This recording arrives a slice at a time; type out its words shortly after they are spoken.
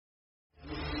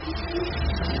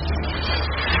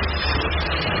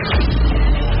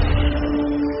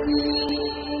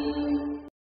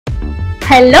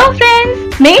Hello friends,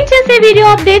 నేను చేసే video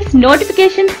updates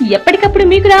notifications ఎప్పటికప్పుడు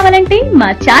మీకు రావాలంటే మా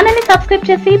ఛానల్ ని సబ్స్క్రైబ్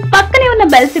చేసి పక్కనే ఉన్న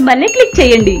బెల్ సింబల్ ని క్లిక్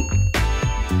చేయండి.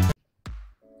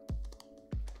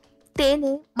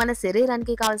 తేనె మన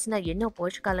శరీరానికి కావాల్సిన ఎన్నో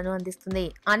పోషకాలను అందిస్తుంది.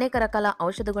 అనేక రకాల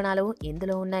ఔషధ గుణాలు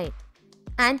ఇందులో ఉన్నాయి.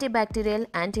 Anti bacterial,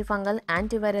 anti fungal,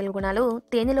 antiviral గుణాలు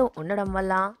తేనెలో ఉండడం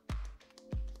వల్ల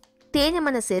తేనె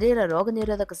మన శరీర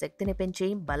రోగనిరోధక శక్తిని పెంచి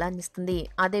బలాన్నిస్తుంది.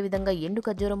 అదేవిధంగా ఎండు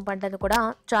ఖర్జూరం పంటను కూడా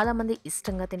చాలా మంది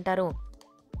ఇష్టంగా తింటారు.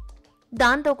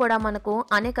 దాంతో కూడా మనకు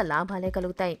అనేక లాభాలే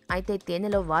కలుగుతాయి. అయితే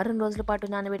తేనెలో వారం రోజుల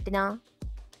పాటు నానబెట్టిన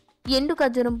ఎండు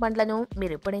ఖర్జూరం పండ్లను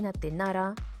మీరు ఎప్పుడైనా తిన్నారా?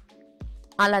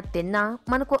 అలా తిన్నా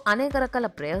మనకు అనేక రకాల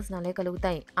ప్రయోజనాలే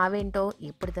కలుగుతాయి. అవేంటో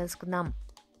ఇప్పుడు తెలుసుకుందాం.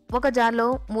 ఒక జార్లో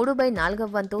 3/4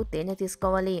 వంతు తేనె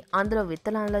తీసుకోవాలి. అందులో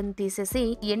విత్తనాలను తీసేసి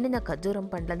ఎండిన ఖర్జూరం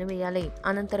పండ్లను వేయాలి.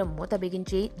 అనంతరం మూత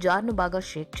బిగించి జార్ను బాగా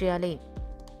షేక్ చేయాలి.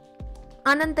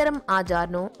 అనంతరం ఆ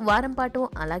జార్ను వారం పాటు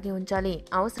అలాగే ఉంచాలి.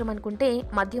 అవసరం అనుకుంటే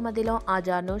మధ్య మధ్యలో ఆ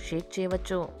జార్ను షేక్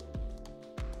చేయవచ్చు.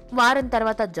 వారం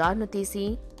తర్వాత జార్ను తీసి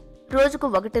రోజుకు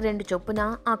 1-2 చొప్పున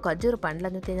ఆ ఖర్జూర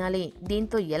పండ్లను తినాలి.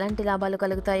 దీంతో ఎలాంటి లాభాలు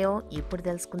కలుగుతాయో ఇప్పుడు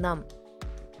తెలుసుకుందాం.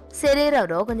 శరీర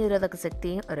రోగనిరోధక శక్తి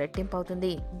రెట్టింపు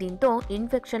అవుతుంది. దీంతో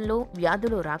ఇన్ఫెక్షన్లు,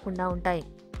 వ్యాధులు రాకుండా ఉంటాయి.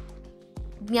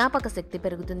 జ్ఞాపక శక్తి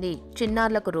పెరుగుతుంది.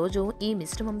 చిన్నారులకు రోజు ఈ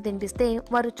మిశ్రమం తినిపిస్తే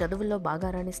వారు చదువుల్లో బాగా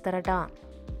రాణిస్తారట.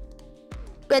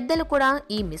 పెద్దలు కూడా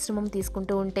ఈ మిశ్రమం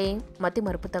తీసుకుంటూ ఉంటే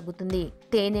మతిమరుపు తగ్గుతుంది.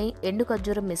 తేనె, ఎండు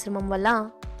ఖర్జూరం మిశ్రమం వల్ల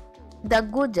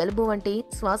దగ్గు, జలుబు వంటి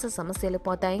శ్వాస సమస్యలు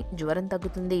పోతాయి. జ్వరం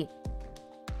తగ్గుతుంది.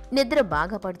 నిద్ర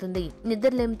బాగా పడుతుంది.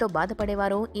 నిద్రలేమితో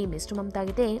బాధపడేవారు ఈ మిశ్రమం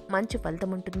తాగితే మంచి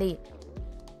ఫలితం ఉంటుంది.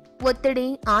 ఒత్తిడి,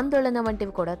 ఆందోళన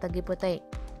వంటివి కూడా తగ్గిపోతాయి.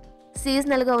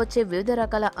 సీజనల్గా వచ్చే వివిధ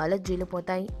రకాల అలర్జీలు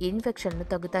పోతాయి. ఇన్ఫెక్షన్లు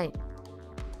తగ్గుతాయి.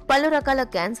 పలు రకాల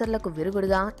క్యాన్సర్లకు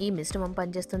విరుగుడుగా ఈ మిశ్రమం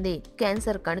పనిచేస్తుంది.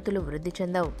 క్యాన్సర్ కణుతులు వృద్ధి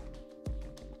చెందవు.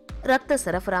 రక్త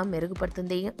సరఫరా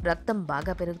మెరుగుపడుతుంది. రక్తం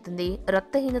బాగా పెరుగుతుంది.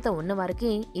 రక్తహీనత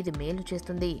ఉన్నవారికి ఇది మేలు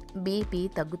చేస్తుంది. బీపీ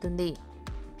తగ్గుతుంది.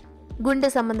 గుండె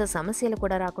సంబంధ సమస్యలు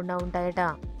కూడా రాకుండా ఉంటాయట.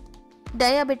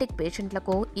 డయాబెటిక్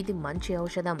పేషెంట్లకు ఇది మంచి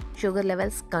ఔషధం. షుగర్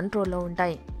లెవెల్స్ కంట్రోల్లో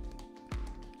ఉంటాయి.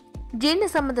 జీర్ణ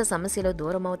సంబంధ సమస్యలు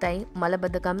దూరం అవుతాయి.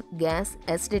 మలబద్ధకం, గ్యాస్,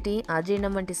 అసిడిటీ,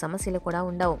 అజీర్ణం వంటి సమస్యలు కూడా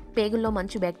ఉండవు. పేగుల్లో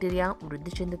మంచి బ్యాక్టీరియా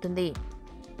వృద్ధి చెందుతుంది.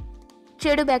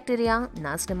 చెడు బ్యాక్టీరియా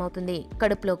నాశనం అవుతుంది.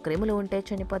 కడుపులో క్రిములు ఉంటే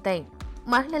చనిపోతాయి.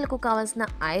 మహిళలకు కావాల్సిన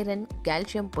ఐరన్,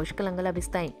 కాల్షియం పుష్కలంగా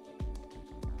లభిస్తాయి.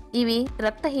 ఇవి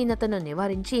రక్తహీనతను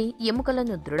నివారించి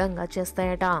ఎముకలను దృఢంగా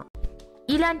చేస్తాయట.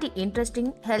 ఇలాంటి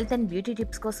interesting health and beauty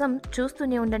tips కోసం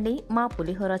చూస్తూనే ఉండండి మా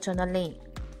పులిహోర ఛానల్ని.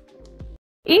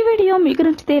 ఈ వీడియో మీకు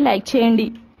నచ్చితే లైక్ చేయండి.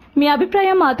 మీ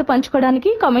అభిప్రాయం మాతో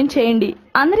పంచుకోవడానికి కామెంట్ చేయండి.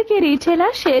 అందరికీ రీచ్ అయ్యేలా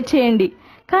షేర్ చేయండి.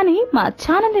 కానీ మా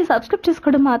ఛానల్ని సబ్స్క్రైబ్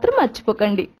చేసుకోవడం మాత్రం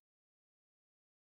మర్చిపోకండి.